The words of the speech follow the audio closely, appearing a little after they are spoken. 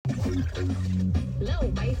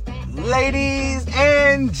Ladies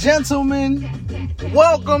and gentlemen,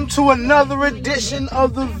 welcome to another edition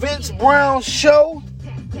of the Vince Brown Show,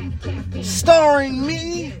 starring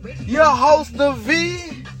me, your host, the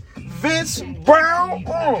V, Vince Brown.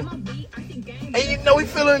 And you know we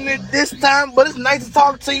feeling it this time, but it's nice to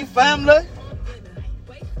talk to you, family.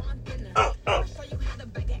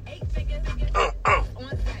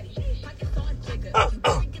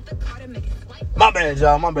 My bad,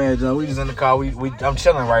 y'all. We just in the car. I'm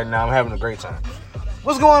chilling right now. I'm having a great time.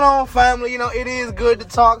 What's going on, family? You know, it is good to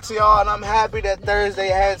talk to y'all, and I'm happy that Thursday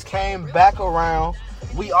has came back around.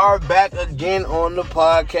 We are back again on the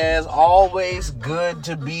podcast. Always good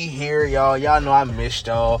to be here, y'all. Y'all know I missed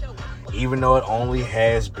y'all, even though it only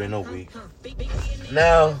has been a week.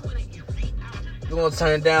 Now, we're going to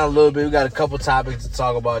turn it down a little bit. We got a couple topics to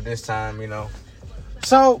talk about this time, you know.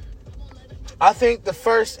 So, I think the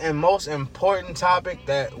first and most important topic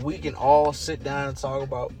that we can all sit down and talk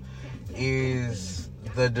about is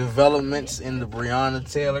the developments in the Breonna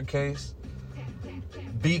Taylor case.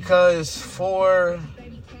 Because for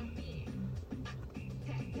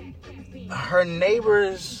her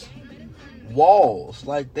neighbors' walls,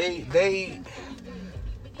 like they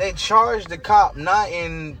charged the cop not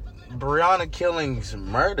in Breonna Killing's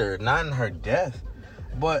murder, not in her death,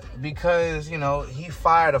 but because, you know, he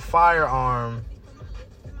fired a firearm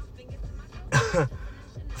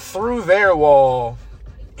through their wall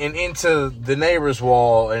and into the neighbor's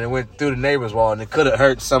wall, and it went through the neighbor's wall, and it could have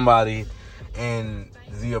hurt somebody in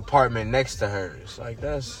the apartment next to hers. Like,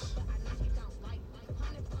 that's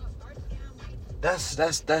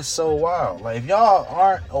so wild. Like, if y'all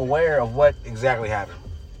aren't aware of what exactly happened,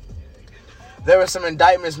 there were some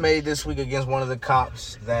indictments made this week against one of the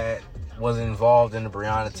cops that was involved in the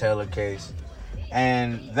Breonna Taylor case.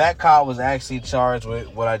 And that cop was actually charged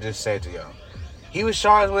with what I just said to y'all. He was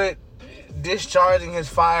charged with discharging his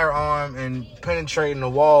firearm and penetrating the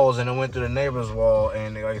walls, and it went through the neighbor's wall,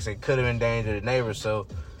 and like I said, could have endangered the neighbor. So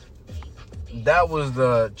that was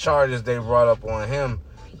the charges they brought up on him.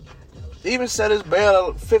 They even set his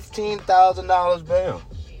bail at $15,000 bail.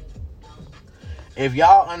 If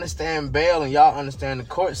y'all understand bail and y'all understand the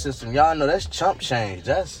court system, y'all know that's chump change.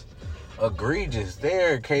 That's egregious.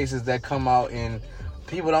 There are cases that come out and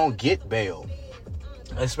people don't get bail,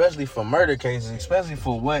 especially for murder cases, especially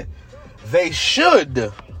for what they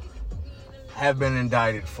should have been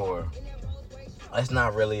indicted for. That's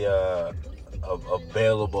not really a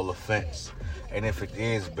bailable offense, and if it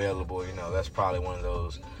is bailable, you know, that's probably one of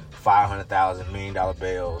those $500,000, $1 million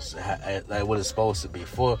bails, like what it's supposed to be,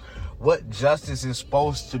 for what justice is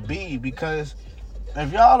supposed to be. Because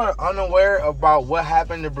if y'all are unaware about what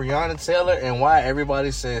happened to Breonna Taylor and why everybody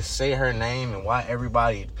says say her name and why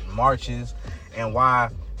everybody marches and why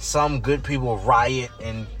some good people riot,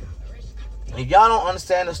 and if y'all don't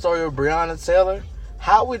understand the story of Breonna Taylor,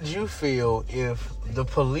 how would you feel if the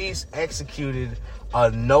police executed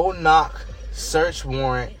a no-knock search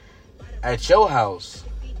warrant at your house?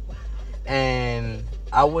 And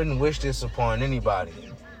I wouldn't wish this upon anybody.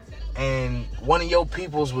 And one of your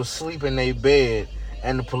peoples was sleeping in their bed,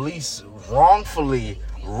 and the police wrongfully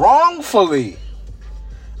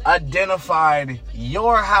identified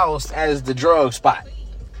your house as the drug spot.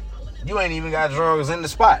 You ain't even got drugs in the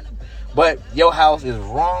spot, but your house is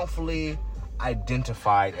wrongfully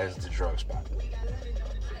identified as the drug spot.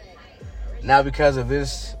 Now, because of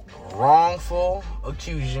this wrongful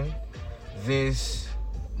accusation, this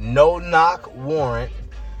no-knock warrant,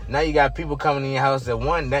 now you got people coming in your house that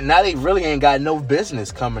now they really ain't got no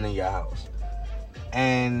business coming in your house.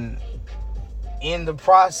 And in the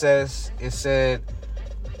process, it said,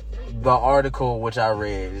 the article which I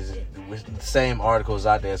read is the same articles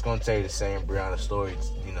out there. It's going to tell you the same Breonna story,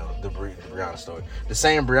 you know, the Breonna story, the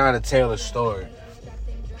same Breonna Taylor story.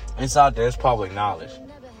 It's out there. It's public knowledge.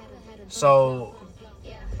 So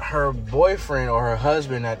her boyfriend or her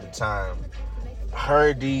husband at the time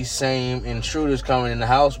heard these same intruders coming in the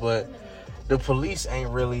house, but the police ain't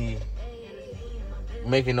really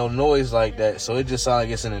making no noise like that, so it just sounds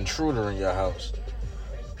like it's an intruder in your house.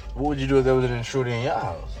 What would you do if there was an intruder in your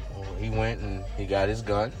house? Well, he went and he got his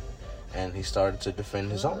gun and he started to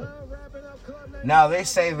defend his own. Now, they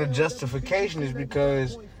say the justification is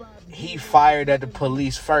because he fired at the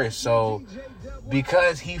police first. So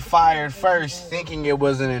because he fired first, thinking it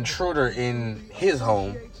was an intruder in his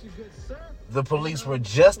home, the police were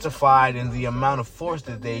justified in the amount of force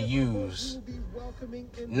that they used.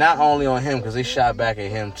 Not only on him, because they shot back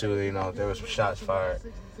at him too, you know, there was some shots fired.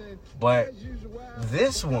 But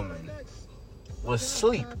this woman was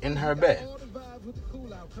asleep in her bed.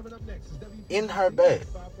 in her bed.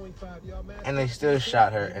 And they still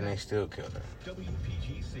shot her and they still killed her.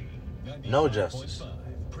 No justice.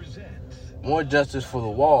 More justice for the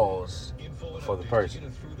walls, for the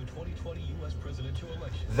person.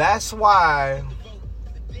 That's why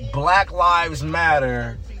Black Lives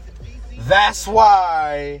Matter. That's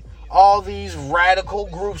why all these radical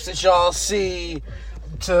groups that y'all see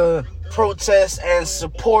to protest and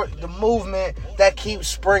support the movement that keeps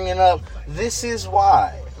springing up. This is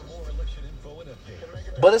why.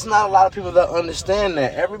 But it's not a lot of people that understand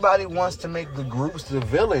that. Everybody wants to make the groups the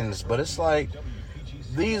villains, but it's like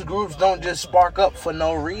these groups don't just spark up for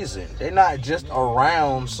no reason. They're not just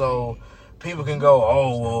around so people can go,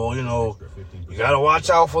 oh, well, you know, you gotta watch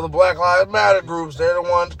out for the Black Lives Matter groups. They're the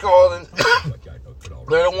ones causing,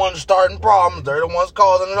 they're the ones starting problems. They're the ones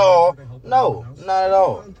causing it all. No, not at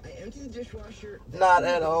all. Not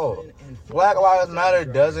at all. Black Lives Matter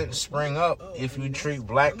doesn't spring up if you treat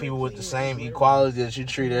black people with the same equality that you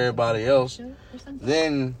treat everybody else.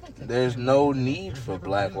 Then there's no need for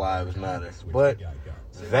Black Lives Matter. But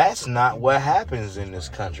that's not what happens in this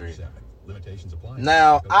country.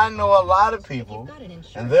 Now, I know a lot of people,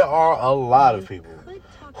 and there are a lot of people,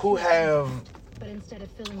 who have,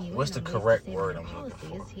 what's the correct word I'm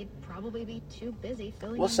looking for?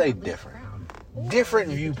 We'll say different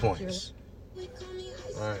viewpoints,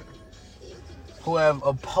 right? Who have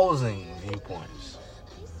opposing viewpoints.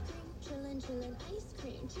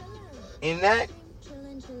 In that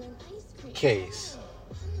case,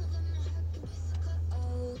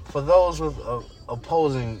 for those with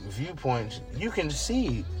opposing viewpoints, you can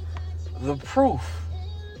see the proof.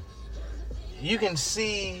 You can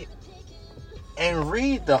see and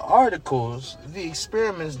read the articles, the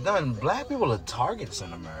experiments done. Black people are targets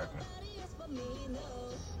in America.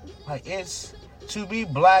 Like, it's, to be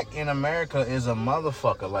black in America is a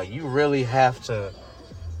motherfucker. Like, you really have to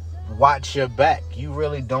watch your back. You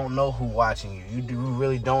really don't know who's watching you. You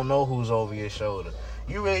really don't know who's over your shoulder.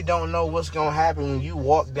 You really don't know what's going to happen when you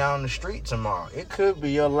walk down the street tomorrow. It could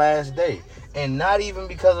be your last day. And not even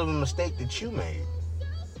because of a mistake that you made.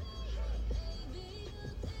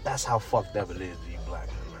 That's how fucked up it is to be black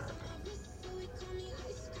in America.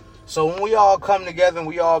 So when we all come together and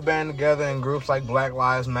we all band together in groups like Black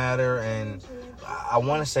Lives Matter, and I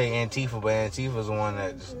want to say Antifa, but Antifa is the one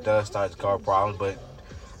that does start to cause problems. But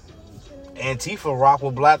Antifa rock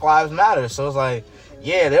with Black Lives Matter. So it's like,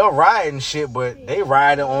 yeah, they'll riot and shit, but they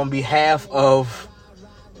riot on behalf of,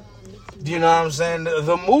 you know what I'm saying,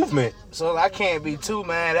 the movement. So I can't be too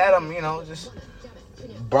mad at them, you know, just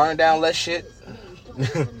burn down less shit.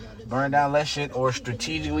 Burn down less shit, or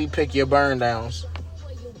strategically pick your burn downs,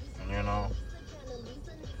 you know.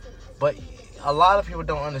 But a lot of people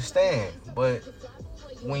don't understand. But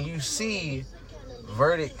when you see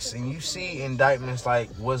verdicts and you see indictments like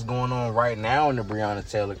what's going on right now in the Breonna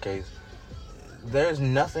Taylor case, there's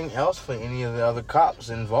nothing else for any of the other cops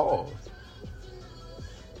involved.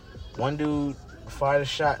 One dude fired a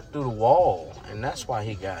shot through the wall, and that's why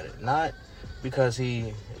he got it. Not because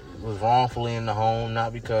he was wrongfully in the home,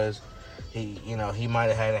 not because he might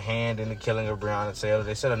have had a hand in the killing of Breonna Taylor.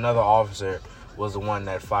 They said another officer was the one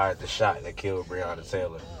that fired the shot that killed Breonna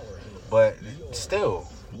Taylor. But still,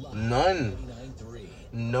 none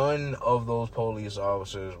of those police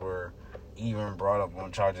officers were even brought up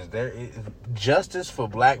on charges. Justice for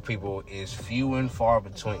black people is few and far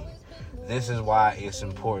between. This is why it's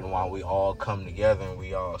important why we all come together and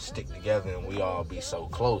we all stick together and we all be so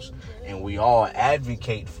close and we all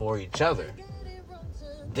advocate for each other.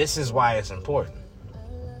 This is why it's important.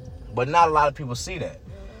 But not a lot of people see that.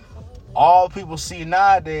 All people see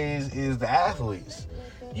nowadays is the athletes.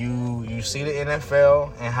 You see the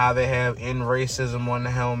NFL and how they have end racism on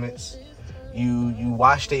the helmets. You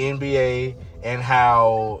watch the NBA and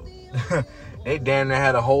how they damn near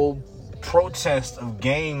had a whole protest of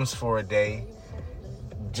games for a day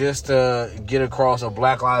just to get across a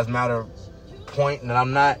Black Lives Matter point. And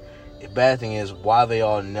I'm not, the bad thing is why they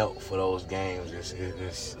all knelt for those games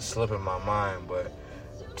is slipping my mind, but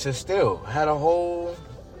to still had a whole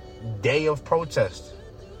day of protest.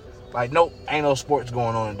 Like, nope, ain't no sports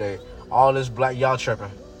going on today. All this black, y'all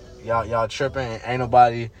tripping. Y'all tripping, and ain't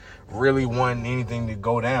nobody really wanting anything to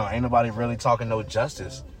go down. Ain't nobody really talking no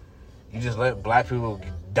justice. You just let black people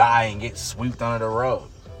die and get swept under the rug.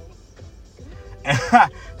 And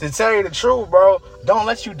to tell you the truth, bro, don't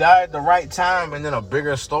let you die at the right time and then a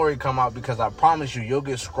bigger story come out, because I promise you, you'll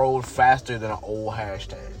get scrolled faster than an old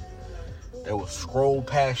hashtag. They will scroll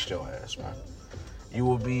past your ass, man. You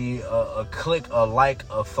will be a click, a like,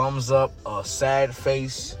 a thumbs up, a sad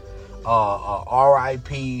face, a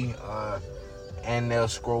RIP, and they'll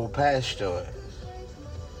scroll past your ass.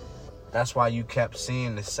 That's why you kept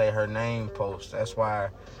seeing the Say Her Name post. That's why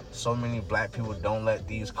so many black people don't let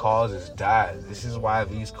these causes die. This is why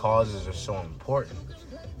these causes are so important.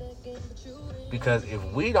 Because if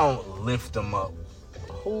we don't lift them up,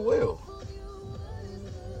 who will?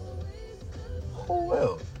 Who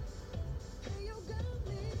will?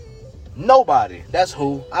 Nobody. That's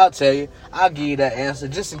who. I'll tell you. I'll give you that answer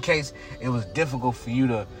just in case it was difficult for you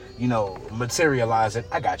to, materialize it.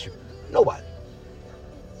 I got you. Nobody.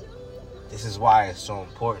 This is why it's so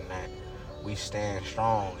important that we stand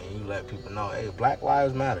strong and you let people know, hey, Black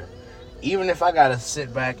Lives Matter. Even if I got to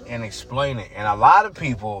sit back and explain it. And a lot of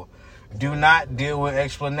people do not deal with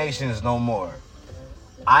explanations no more.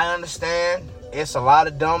 I understand it's a lot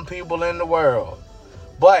of dumb people in the world.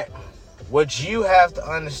 But what you have to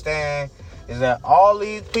understand is that all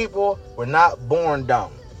these people were not born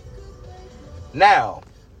dumb. Now,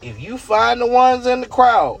 if you find the ones in the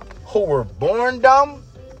crowd who were born dumb,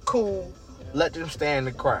 cool, let them stay in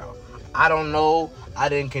the crowd. I don't know. I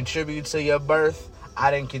didn't contribute to your birth.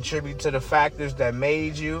 I didn't contribute to the factors that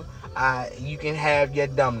made you. You can have your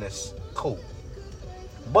dumbness. Cool.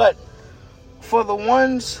 But for the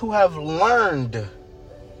ones who have learned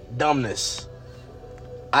dumbness,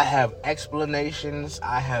 I have explanations.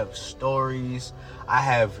 I have stories. I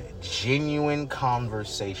have genuine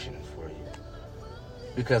conversation for you.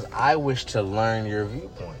 Because I wish to learn your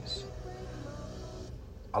viewpoints.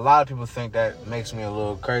 A lot of people think that makes me a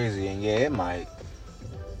little crazy, and yeah, it might.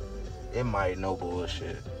 It might, no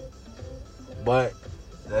bullshit. But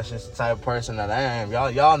that's just the type of person that I am.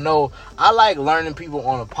 Y'all know I like learning people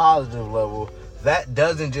on a positive level. That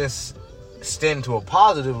doesn't just extend to a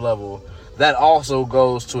positive level. That also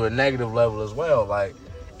goes to a negative level as well. Like,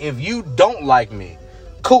 if you don't like me,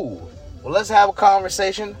 cool. Well, let's have a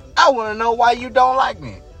conversation. I want to know why you don't like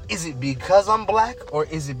me. Is it because I'm black, or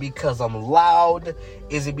is it because I'm loud?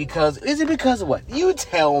 Is it because of what? You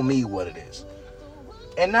tell me what it is.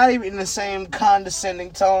 And not even in the same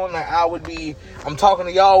condescending tone that I'm talking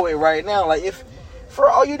to y'all with right now. Like, if for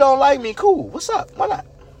all you don't like me, cool. What's up? Why not?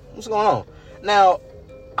 What's going on? Now,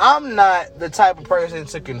 I'm not the type of person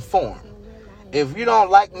to conform. If you don't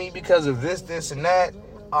like me because of this, and that,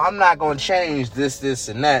 I'm not going to change this,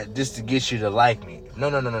 and that just to get you to like me. No.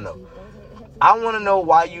 I want to know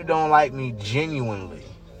why you don't like me genuinely.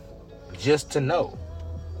 Just to know.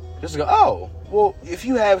 Just to go, oh, well, if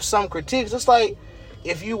you have some critiques, it's like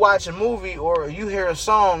if you watch a movie or you hear a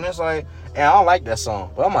song, it's like, hey, I don't like that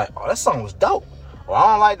song. But I'm like, oh, that song was dope. Or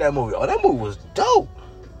I don't like that movie. Oh, that movie was dope.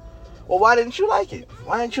 Well, why didn't you like it?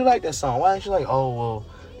 Why didn't you like that song? Why didn't you like, oh, well,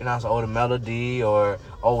 it's the melody, or,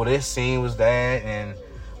 oh, this scene was that, and,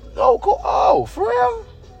 oh, cool. Oh, for real?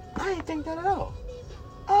 I didn't think that at all.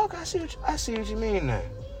 Oh, okay, I see what you mean there.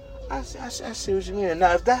 I see what you mean.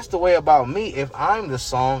 Now, if that's the way about me, if I'm the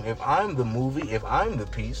song, if I'm the movie, if I'm the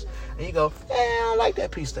piece, and you go, yeah, I don't like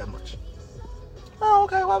that piece that much. Oh,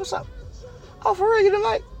 okay, well, what's up? Oh, for real, you didn't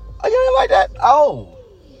like? Oh, you didn't like that? Oh.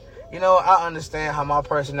 I understand how my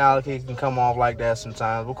personality can come off like that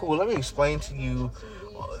sometimes. But cool, let me explain to you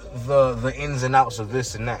the ins and outs of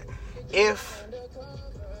this and that. If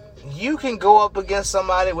you can go up against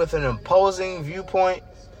somebody with an imposing viewpoint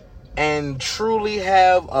and truly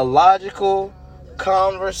have a logical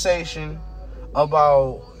conversation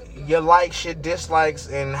about your likes, your dislikes,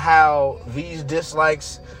 and how these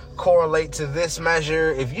dislikes correlate to this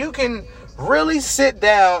measure, if you can really sit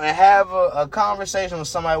down and have a conversation with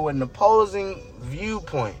somebody with an opposing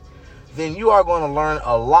viewpoint, then you are going to learn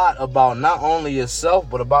a lot about not only yourself,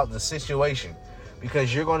 but about the situation.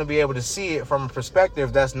 Because you're going to be able to see it from a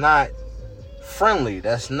perspective that's not friendly,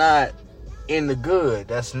 that's not in the good,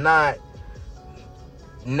 that's not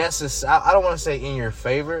necessary. I don't want to say in your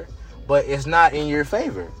favor, but it's not in your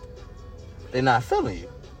favor. They're not feeling you.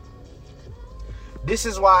 This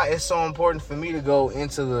is why it's so important for me to go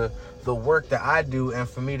into the work that I do, and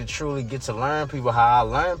for me to truly get to learn people how I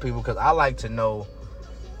learn people, because I like to know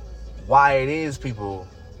why it is people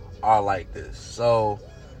are like this. So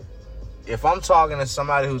if I'm talking to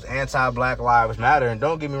somebody who's anti-Black Lives Matter, and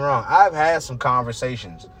don't get me wrong, I've had some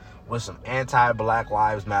conversations with some anti-Black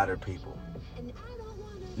Lives Matter people.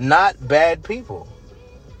 Not bad people.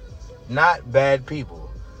 Not bad people.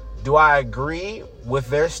 Do I agree with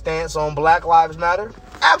their stance on Black Lives Matter?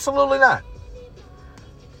 Absolutely not.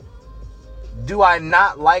 Do I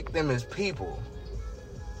not like them as people?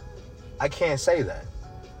 I can't say that.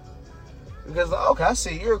 Because, okay, I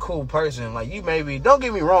see you're a cool person. Like, you maybe, don't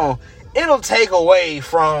get me wrong, it'll take away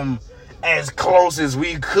from as close as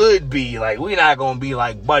we could be. Like, we're not going to be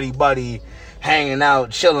like buddy, hanging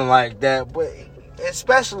out, chilling like that. But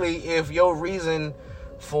especially if your reason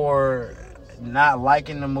for not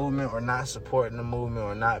liking the movement or not supporting the movement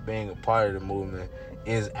or not being a part of the movement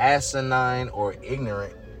is asinine or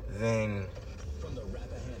ignorant, then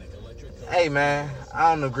hey man,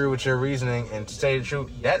 I don't agree with your reasoning, and to tell you the truth,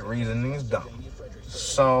 that reasoning is dumb.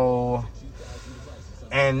 So,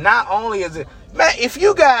 and not only is it, man, if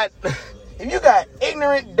you got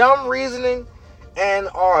ignorant, dumb reasoning and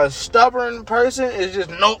are a stubborn person, it's just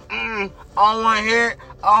nope, I don't want to hear it,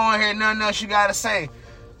 I don't want to hear nothing else you got to say.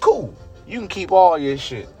 Cool, you can keep all your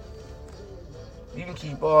shit.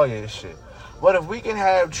 But if we can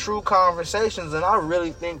have true conversations, then I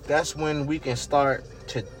really think that's when we can start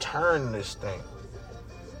to turn this thing.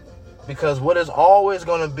 Because what is always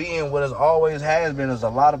going to be and what is always has been is a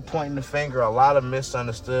lot of pointing the finger, a lot of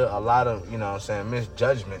misunderstood, a lot of,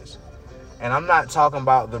 misjudgments. And I'm not talking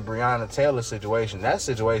about the Breonna Taylor situation. That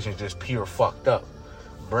situation is just pure fucked up.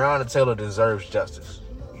 Breonna Taylor deserves justice.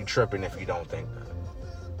 You tripping if you don't think that.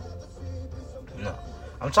 No.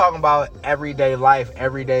 I'm talking about everyday life,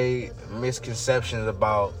 everyday misconceptions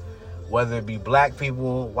about whether it be black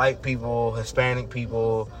people, white people, Hispanic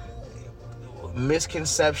people,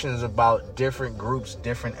 misconceptions about different groups,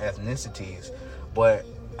 different ethnicities. But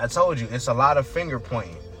I told you, it's a lot of finger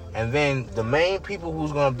pointing. And then the main people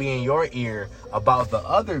who's going to be in your ear about the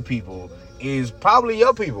other people is probably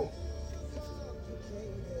your people.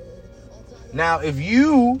 Now, if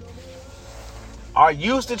you are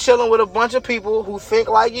used to chilling with a bunch of people who think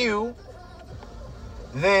like you,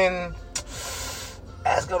 then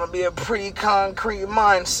that's going to be a pretty concrete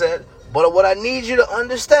mindset. But what I need you to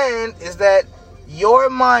understand is that your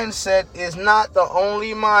mindset is not the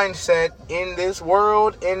only mindset in this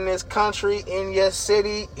world, in this country, in your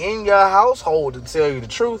city, in your household, to tell you the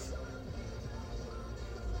truth.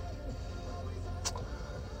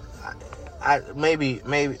 Maybe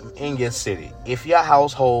in your city. If your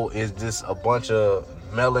household is just a bunch of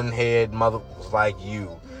melon head mothers like you,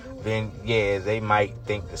 then yeah, they might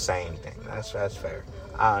think the same thing. That's fair.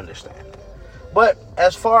 I understand. But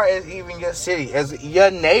as far as even your city, as your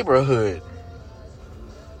neighborhood,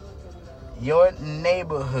 your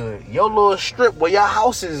little strip where your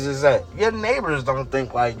houses is at, your neighbors don't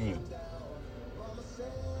think like you.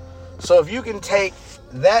 So if you can take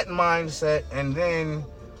that mindset and then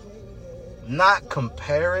not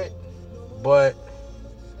compare it, but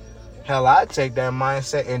hell, I'd take that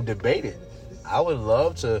mindset and debate it. I would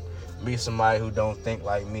love to be somebody who don't think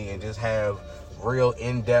like me and just have real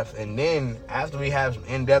in-depth, and then after we have some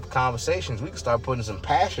in-depth conversations, we can start putting some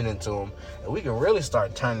passion into them, and we can really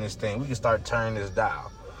start turning this thing, we can start turning this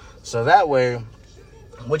dial. So that way,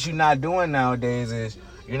 what you're not doing nowadays is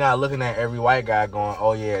you're not looking at every white guy going,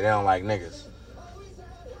 oh yeah, they don't like niggas.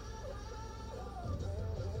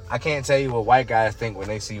 I can't tell you what white guys think when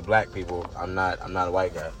they see black people. I'm not a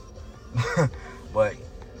white guy. But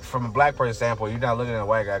from a black person standpoint, you're not looking at a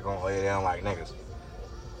white guy going, oh yeah, they don't like niggas.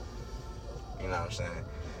 You know what I'm saying?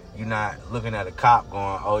 You're not looking at a cop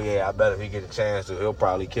going, oh yeah, I bet if he get a chance to, he'll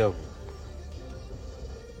probably kill me.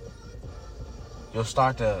 You'll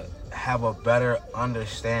start to have a better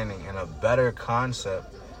understanding and a better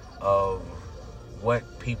concept of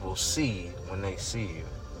what people see when they see you.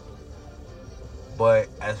 But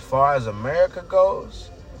as far as America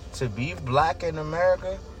goes, to be black in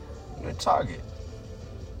America, you're a target.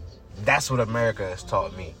 That's what America has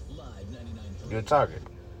taught me. You're a target.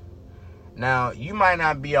 Now, you might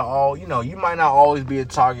not always be a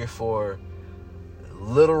target for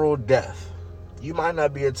literal death. You might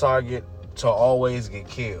not be a target to always get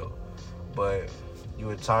killed. But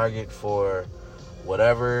you're a target for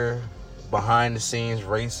whatever behind the scenes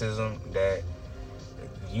racism that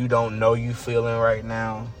you don't know you feeling right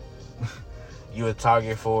now. You a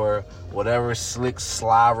target for whatever slick,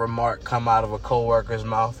 sly remark come out of a coworker's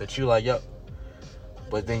mouth that you like, yo.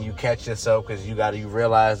 But then you catch yourself because you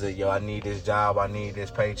realize that, yo, I need this job, I need this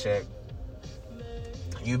paycheck.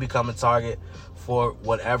 You become a target for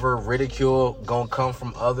whatever ridicule gonna come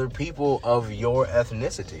from other people of your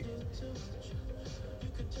ethnicity.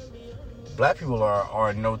 Black people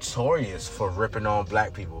are notorious for ripping on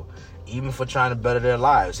black people, even for trying to better their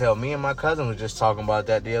lives. Hell, me and my cousin was just talking about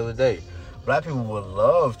that the other day. Black people would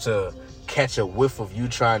love to catch a whiff of you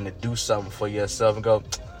trying to do something for yourself and go, look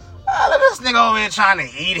at this nigga over here trying to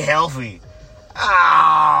eat healthy.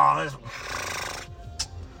 I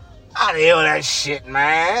hear that shit,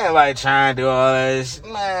 man. Everybody trying to do all that shit,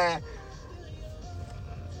 man.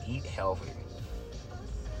 Eat healthy.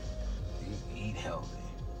 Eat healthy.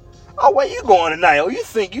 Oh, where you going tonight? Oh, you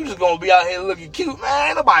think you just gonna be out here looking cute, man?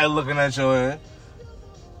 Ain't nobody looking at your ass.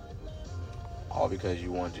 All because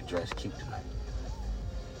you wanted to dress cute tonight.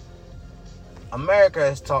 America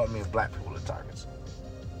has taught me black people are targets.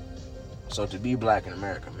 So to be black in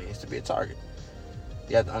America means to be a target.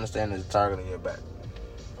 You have to understand there's a target on your back.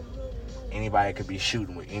 Anybody could be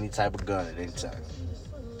shooting with any type of gun at any time.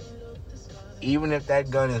 Even if that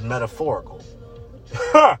gun is metaphorical.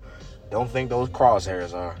 Don't think those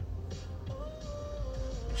crosshairs are.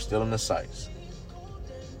 You're still in the sights.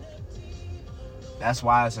 That's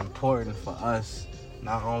why it's important for us,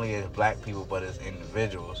 not only as black people, but as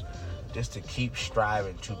individuals, just to keep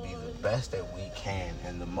striving to be the best that we can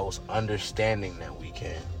and the most understanding that we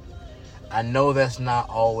can. I know that's not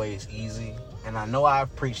always easy, and I know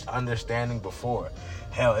I've preached understanding before.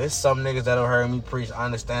 Hell, it's some niggas that have heard me preach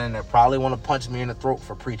understanding that probably want to punch me in the throat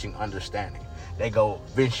for preaching understanding. They go,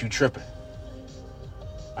 Vince, you tripping.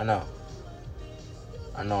 I know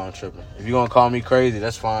I'm tripping. If you're going to call me crazy,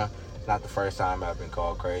 that's fine. It's not the first time I've been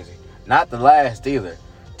called crazy. Not the last either.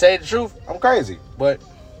 Tell you the truth, I'm crazy, but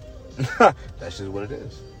that's just what it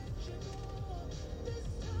is.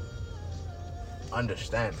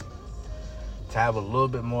 Understanding. To have a little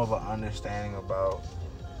bit more of an understanding about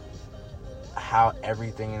how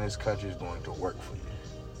everything in this country is going to work for you.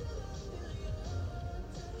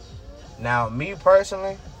 Now, me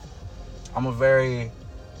personally, I'm a very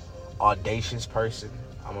audacious person.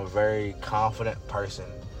 I'm a very confident person.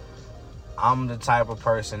 I'm the type of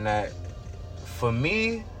person that, for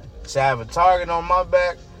me, to have a target on my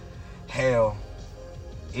back, hell,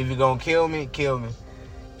 if you're gonna kill me, kill me.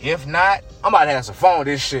 If not, I'm about to have some fun with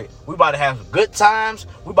this shit. We about to have some good times.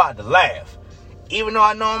 We about to laugh. Even though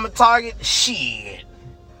I know I'm a target, shit.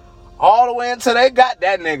 All the way until they got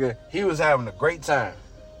that nigga, he was having a great time.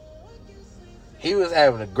 He was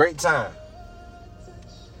having a great time.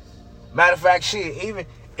 Matter of fact, shit, even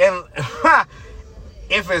if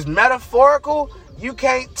it's metaphorical, you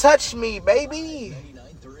can't touch me, baby.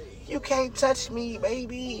 You can't touch me,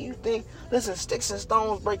 baby. You think, listen, sticks and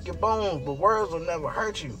stones break your bones, but words will never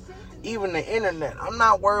hurt you. Even the internet. I'm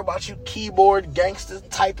not worried about you keyboard gangsters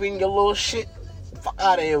typing your little shit. Fuck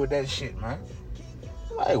out of here with that shit, man.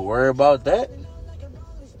 I ain't worried about that.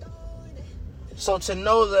 So to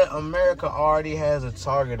know that America already has a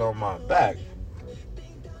target on my back,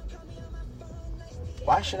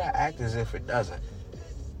 why should I act as if it doesn't?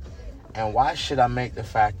 And why should I make the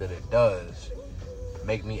fact that it does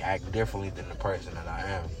make me act differently than the person that I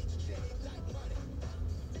am?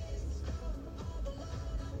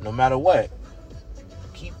 No matter what,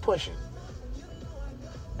 keep pushing.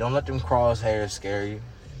 Don't let them crosshairs scare you.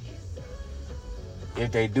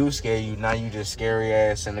 If they do scare you, now you just scary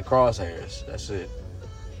ass in the crosshairs. That's it.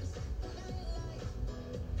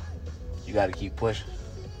 You got to keep pushing.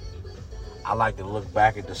 I like to look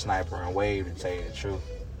back at the sniper and wave, to tell you the truth.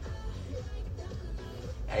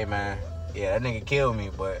 Hey, man. Yeah, that nigga killed me,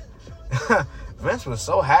 but Vince was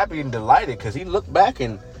so happy and delighted because he looked back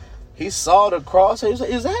and he saw the crosshairs.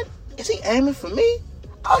 Is he aiming for me?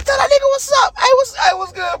 I was telling that nigga, what's up? Hey,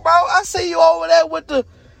 what's good, bro? I see you over there with the...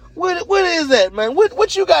 What is that, man?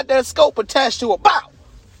 What you got that scope attached to? Bow!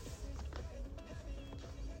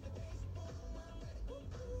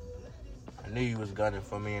 I knew you was gunning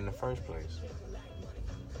for me in the first place.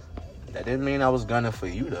 That didn't mean I was gunning for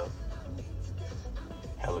you, though.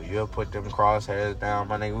 Hell, if you ever put them crosshairs down,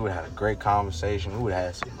 my nigga, we would have had a great conversation. We would have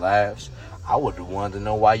had some laughs. I would have wanted to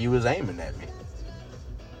know why you was aiming at me.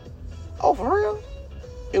 Oh, for real?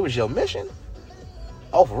 It was your mission?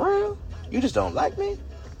 Oh, for real? You just don't like me?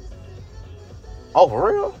 Oh,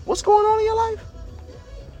 for real? What's going on in your life?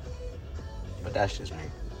 But that's just me.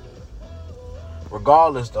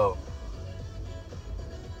 Regardless, though,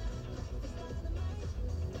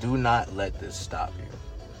 do not let this stop you.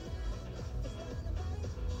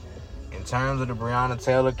 In terms of the Breonna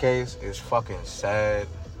Taylor case, it's fucking sad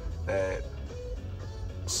that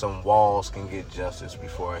some walls can get justice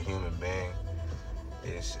before a human being.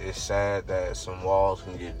 It's sad that some walls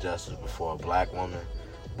can get justice before a black woman,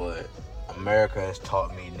 but America has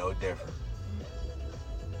taught me no different.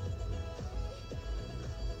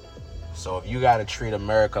 So if you gotta treat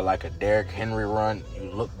America like a Derrick Henry run, you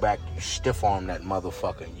look back, you stiff arm that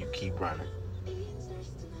motherfucker, and you keep running.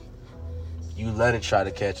 You let it try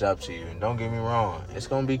to catch up to you. And don't get me wrong, it's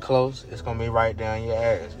gonna be close. It's gonna be right down your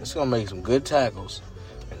ass. It's gonna make some good tackles.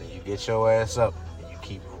 And then you get your ass up and you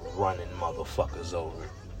keep running motherfuckers over.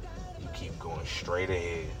 You keep going straight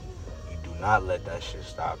ahead. You do not let that shit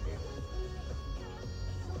stop you.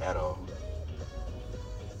 At all.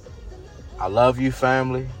 I love you,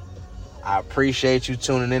 family. I appreciate you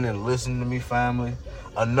tuning in and listening to me, family.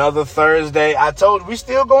 Another Thursday. I told you, we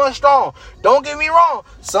still going strong. Don't get me wrong.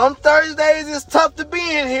 Some Thursdays it's tough to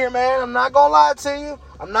be in here, man. I'm not going to lie to you.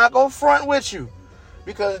 I'm not going to front with you.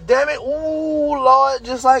 Because damn it, ooh, Lord,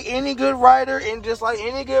 just like any good writer and just like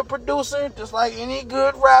any good producer, just like any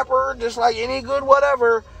good rapper, just like any good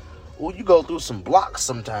whatever, ooh, you go through some blocks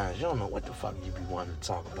sometimes. You don't know what the fuck you be wanting to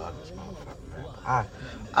talk about this motherfucker, man.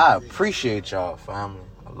 I appreciate y'all, family.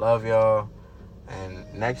 I love y'all.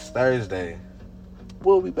 And next Thursday,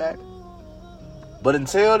 we'll be back. But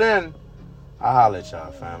until then, I'll holler at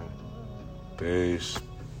y'all, family. Peace.